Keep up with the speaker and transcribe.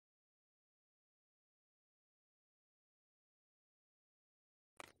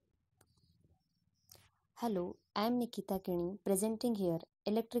Hello, I am Nikita Kini presenting here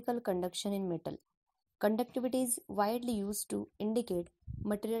electrical conduction in metal. Conductivity is widely used to indicate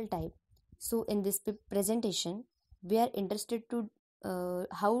material type. So in this presentation, we are interested to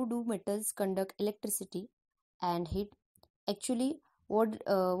how do metals conduct electricity and heat. Actually,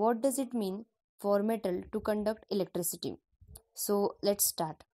 what does it mean for metal to conduct electricity? So let's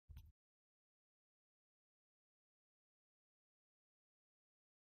start.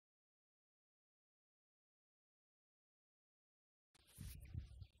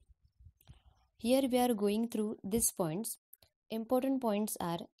 Here we are going through these points. Important points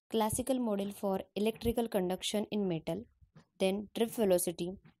are classical model for electrical conduction in metal, then drift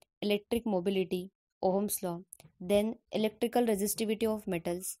velocity, electric mobility, Ohm's law, then electrical resistivity of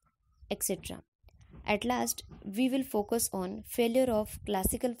metals, etc. At last, we will focus on failure of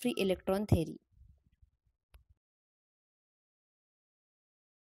classical free electron theory.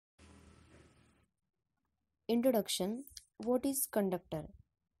 Introduction. What is conductor?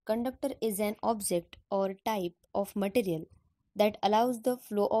 Conductor is an object or type of material that allows the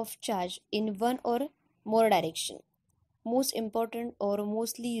flow of charge in one or more direction. Most important or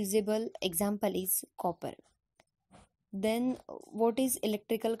mostly usable example is copper. Then, what is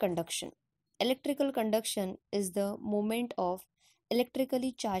electrical conduction? Electrical conduction is the movement of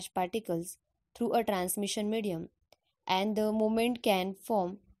electrically charged particles through a transmission medium, and the movement can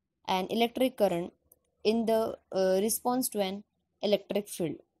form an electric current in the response to an electric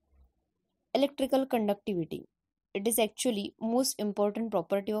field. Electrical conductivity. It is actually most important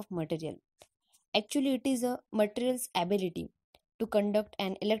property of material. Actually, it is a material's ability to conduct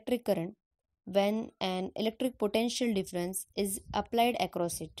an electric current when an electric potential difference is applied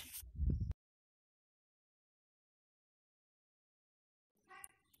across it.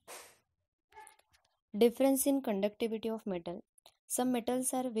 Difference in conductivity of metal. Some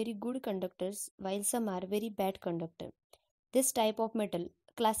metals are very good conductors while some are very bad conductor. This type of metal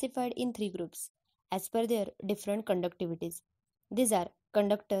classified in three groups as per their different conductivities. These are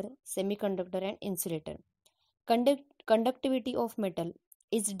conductor, semiconductor and insulator. Conductivity of metal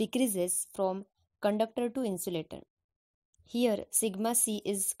is decreases from conductor to insulator. Here sigma C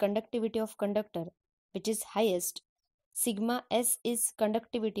is conductivity of conductor which is highest. Sigma S is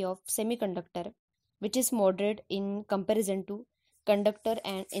conductivity of semiconductor which is moderate in comparison to conductor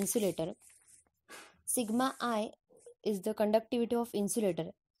and insulator. Sigma I is the conductivity of insulator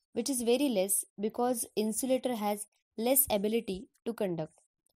which is very less because insulator has less ability to conduct.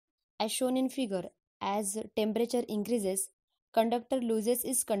 As shown in figure, as temperature increases, conductor loses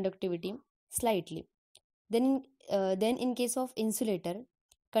its conductivity slightly. Then in case of insulator,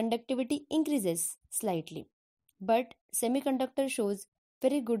 conductivity increases slightly. But semiconductor shows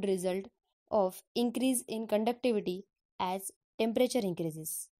very good result of increase in conductivity as temperature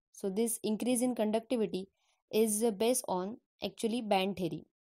increases. So this increase in conductivity is based on actually band theory.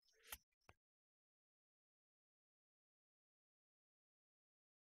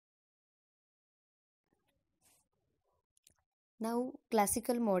 Now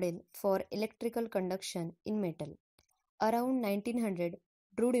classical model for electrical conduction in metal. Around 1900,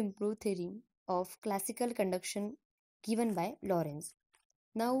 Drude improved theory of classical conduction given by Lorentz.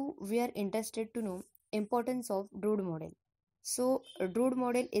 Now we are interested to know importance of Drude model. So Drude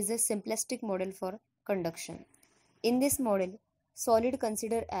model is a simplistic model for conduction. In this model, solid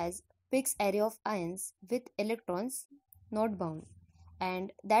considered as fixed array of ions with electrons not bound,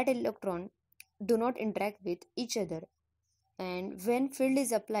 and that electron do not interact with each other, and when field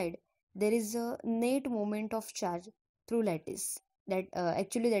is applied there is a net movement of charge through lattice that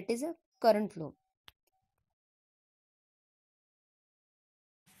is a current flow.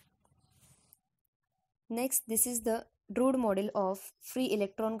 Next, this is the Drude model of free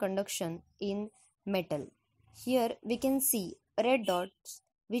electron conduction in metal. Here we can see red dots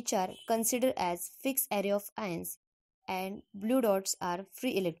which are considered as fixed array of ions and blue dots are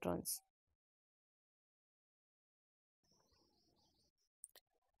free electrons.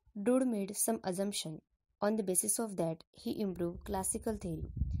 Drude made some assumption. On the basis of that, he improved classical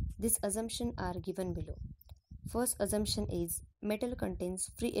theory. These assumptions are given below. First assumption is metal contains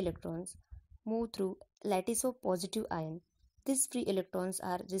free electrons move through lattice of positive ion. These free electrons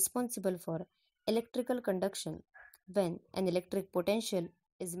are responsible for electrical conduction when an electric potential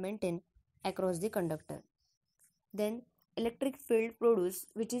is maintained across the conductor. Then electric field produced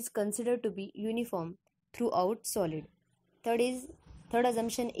which is considered to be uniform throughout solid. Third is Third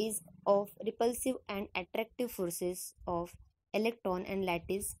assumption is of repulsive and attractive forces of electron and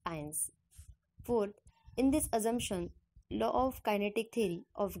lattice ions. Fourth, in this assumption, law of kinetic theory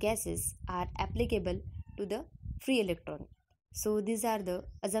of gases are applicable to the free electron. So these are the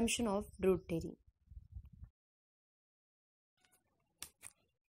assumption of Drude theory.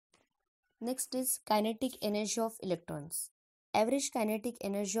 Next is kinetic energy of electrons. Average kinetic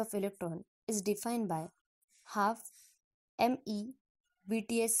energy of electron is defined by half me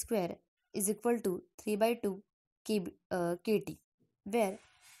Vts square is equal to 3 by 2 kT, where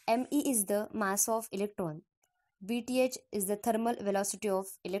me is the mass of electron, Vth is the thermal velocity of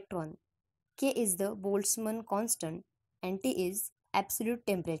electron, k is the Boltzmann constant, and T is absolute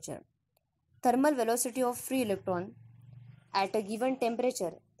temperature. Thermal velocity of free electron at a given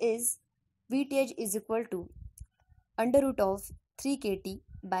temperature is Vth is equal to under root of 3 kT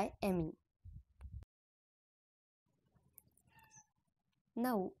by me.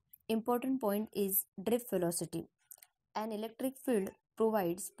 Now, important point is drift velocity. An electric field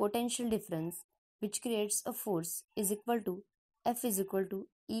provides potential difference which creates a force is equal to F is equal to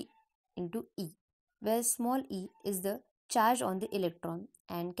E into E, where small e is the charge on the electron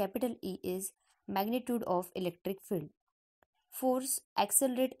and capital E is magnitude of electric field. Force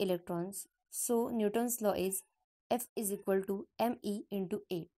accelerate electrons, so Newton's law is F is equal to me into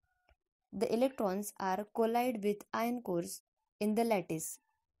A. The electrons are collide with ion cores in the lattice.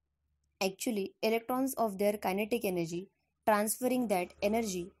 Actually, electrons of their kinetic energy transferring that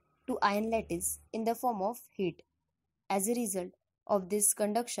energy to ion lattice in the form of heat. As a result of this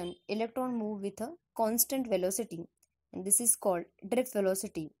conduction, electrons move with a constant velocity, and this is called drift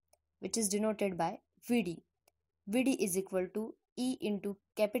velocity, which is denoted by Vd. Vd is equal to E into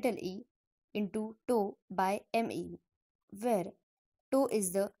capital E into tau by me, where tau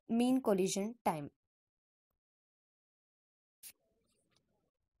is the mean collision time.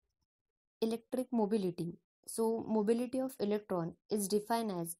 Electric mobility. So, mobility of electron is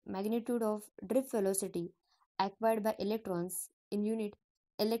defined as magnitude of drift velocity acquired by electrons in unit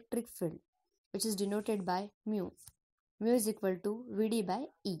electric field, which is denoted by mu. Mu is equal to Vd by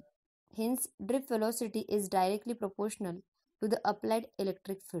E. Hence, drift velocity is directly proportional to the applied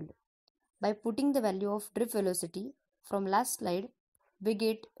electric field. By putting the value of drift velocity from last slide, we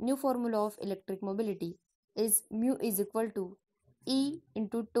get new formula of electric mobility is mu is equal to E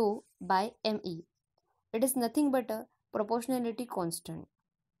into tau by me. It is nothing but a proportionality constant.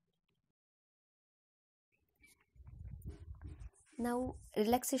 Now,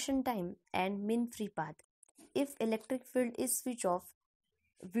 relaxation time and mean free path. If electric field is switch off,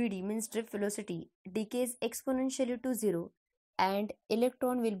 Vd means drift velocity decays exponentially to 0 and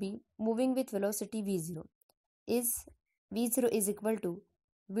electron will be moving with velocity v0. Is v0 is equal to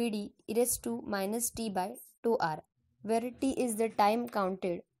Vd e raised to minus t by 2r, where t is the time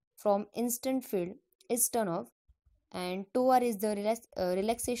counted from instant field is turn off and 2r is the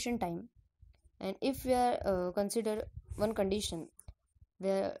relaxation time. And if we are consider one condition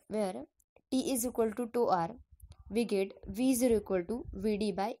where t is equal to 2r, we get v0 equal to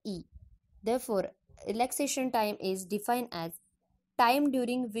vd by e. Therefore, relaxation time is defined as time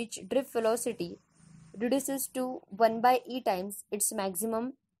during which drift velocity reduces to 1 by e times its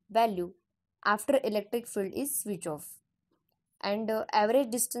maximum value after electric field is switched off. And average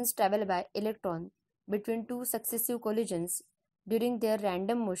distance traveled by electron between two successive collisions during their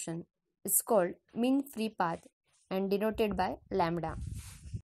random motion is called mean free path and denoted by lambda.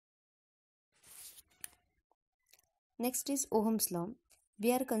 Next is Ohm's law.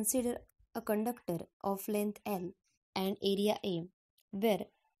 We are consider a conductor of length L and area A, where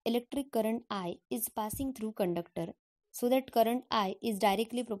electric current I is passing through conductor, so that current I is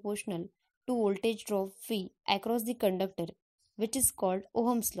directly proportional to voltage drop V across the conductor, which is called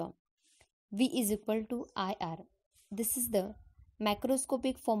Ohm's law. V is equal to IR. This is the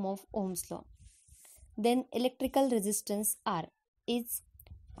macroscopic form of Ohm's law. Then electrical resistance R is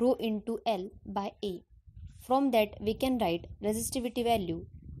rho into L by A. From that we can write resistivity value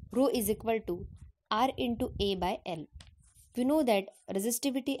rho is equal to R into A by L. We know that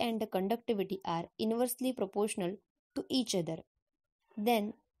resistivity and the conductivity are inversely proportional to each other.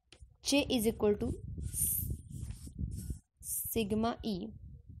 Then J is equal to sigma E,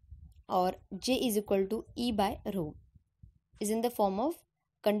 or J is equal to E by rho, is in the form of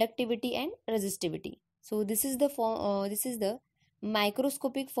conductivity and resistivity. So this is the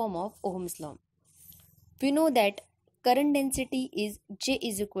microscopic form of Ohm's law. We know that current density is J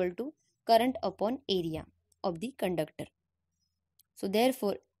is equal to current upon area of the conductor. So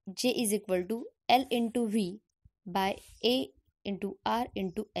therefore J is equal to L into V by A into R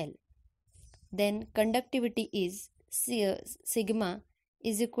into L. Then conductivity is sigma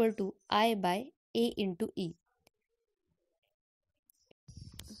is equal to I by A into E.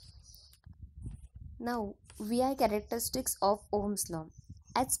 Now VI characteristics of Ohm's law.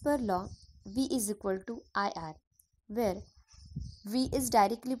 As per law, V is equal to IR, where V is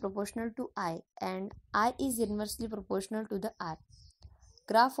directly proportional to I and I is inversely proportional to the R.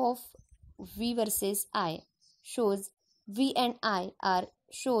 Graph of V versus I shows V and I are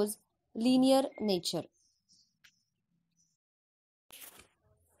shows linear nature.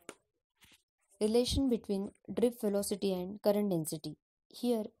 Relation between drift velocity and current density.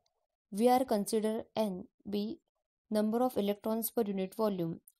 Here we are consider N be number of electrons per unit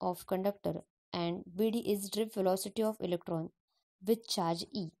volume of conductor and Vd is drift velocity of electron with charge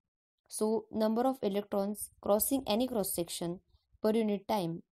E. So number of electrons crossing any cross section per unit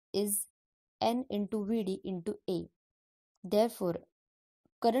time is N into Vd into A. Therefore,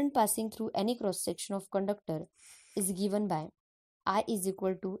 current passing through any cross section of conductor is given by I is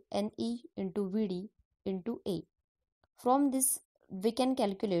equal to Ne into Vd into A. From this, we can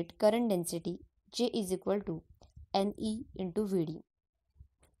calculate current density J is equal to Ne into Vd.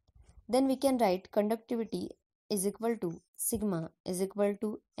 Then we can write conductivity is equal to sigma is equal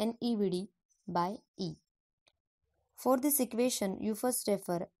to NeVd by E. For this equation, you first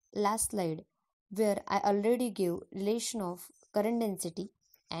refer last slide where I already gave relation of current density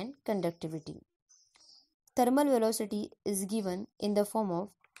and conductivity. Thermal velocity is given in the form of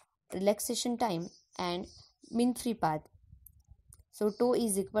relaxation time and mean free path. So tau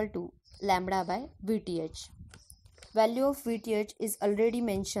is equal to lambda by Vth. Value of Vth is already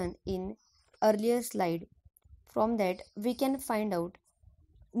mentioned in earlier slide. From that we can find out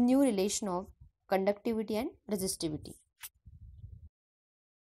new relation of conductivity and resistivity.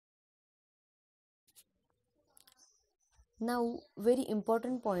 Now very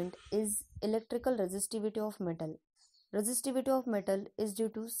important point is electrical resistivity of metal. Resistivity of metal is due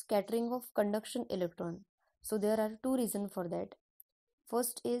to scattering of conduction electron. So there are two reasons for that.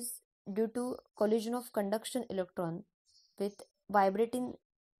 First is due to collision of conduction electron with vibrating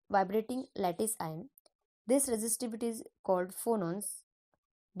lattice ion. This resistivity is called phonons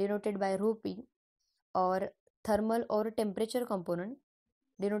denoted by rho p or thermal or temperature component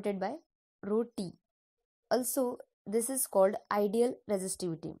denoted by rho t. Also, this is called ideal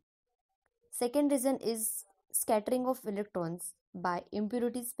resistivity. Second reason is scattering of electrons by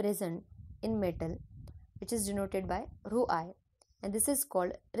impurities present in metal, which is denoted by rho I, and this is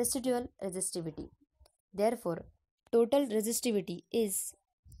called residual resistivity. Therefore, total resistivity is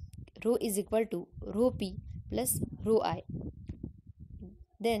rho is equal to rho p plus rho I.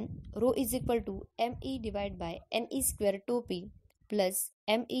 Then rho is equal to me divided by ne square tau p plus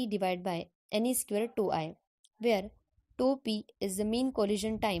me divided by ne square tau I, where tau p is the mean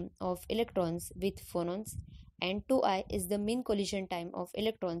collision time of electrons with phonons and tau I is the mean collision time of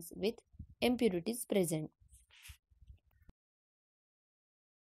electrons with impurities present.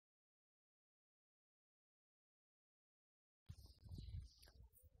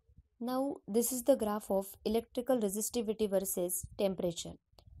 Now this is the graph of electrical resistivity versus temperature.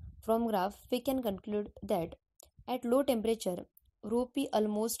 From graph we can conclude that at low temperature rho p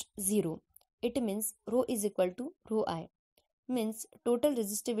almost 0. It means rho is equal to rho I. Means total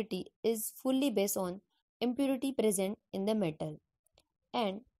resistivity is fully based on impurity present in the metal.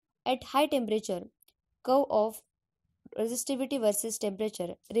 And at high temperature, curve of resistivity versus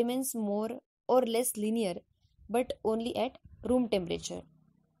temperature remains more or less linear but only at room temperature.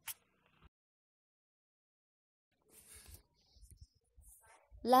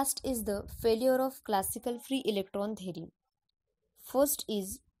 Last is the failure of classical free electron theory. First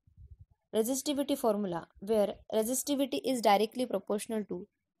is resistivity formula where resistivity is directly proportional to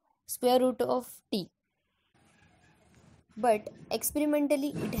square root of T. But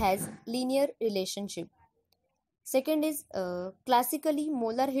experimentally it has linear relationship. Second is classically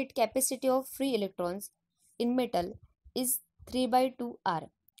molar heat capacity of free electrons in metal is 3 by 2 R,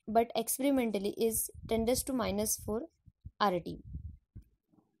 but experimentally is 10 raised to minus 4 RT.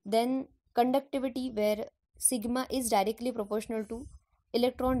 Then conductivity where sigma is directly proportional to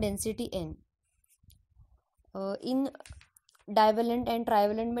electron density n. In divalent and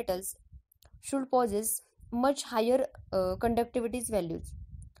trivalent metals should possess much higher conductivity values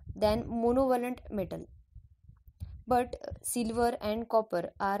than monovalent metal. But silver and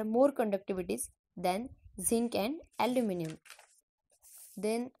copper are more conductivities than zinc and aluminum.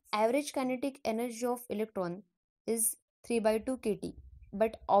 Then average kinetic energy of electron is 3 by 2 kT,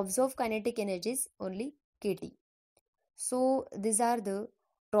 but observed kinetic energy is only kT. So these are the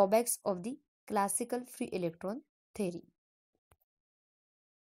drawbacks of the classical free electron theory.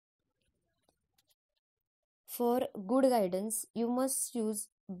 For good guidance, you must use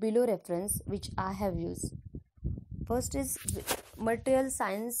below reference which I have used. First is Material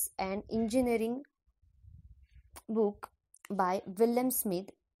Science and Engineering book by William Smith.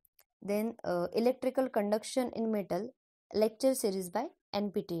 Then Electrical Conduction in Metal lecture series by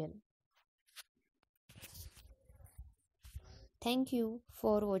NPTEL. Thank you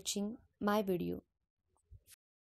for watching. my video.